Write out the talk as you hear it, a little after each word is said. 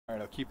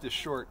Alright, I'll keep this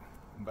short,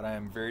 but I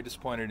am very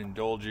disappointed in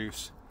Dole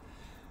Juice.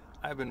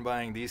 I've been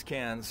buying these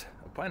cans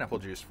of pineapple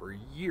juice for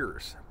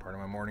years, part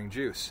of my morning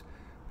juice.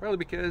 Probably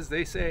because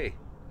they say,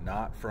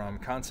 not from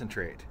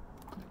concentrate.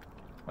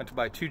 Went to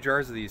buy 2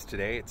 jars of these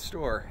today at the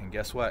store, and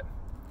guess what?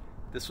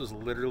 This was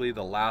literally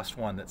the last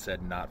one that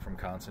said not from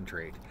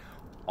concentrate.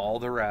 All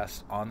the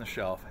rest on the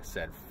shelf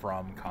said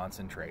from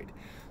concentrate.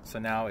 So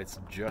now it's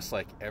just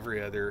like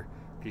every other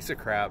piece of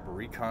crap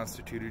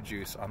reconstituted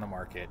juice on the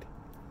market.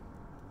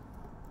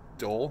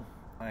 Dole,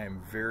 I am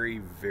very,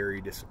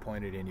 very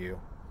disappointed in you.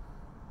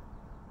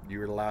 You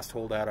were the last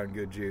holdout on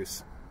good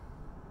juice.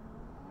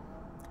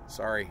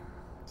 Sorry,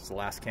 it's the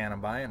last can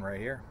I'm buying right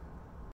here.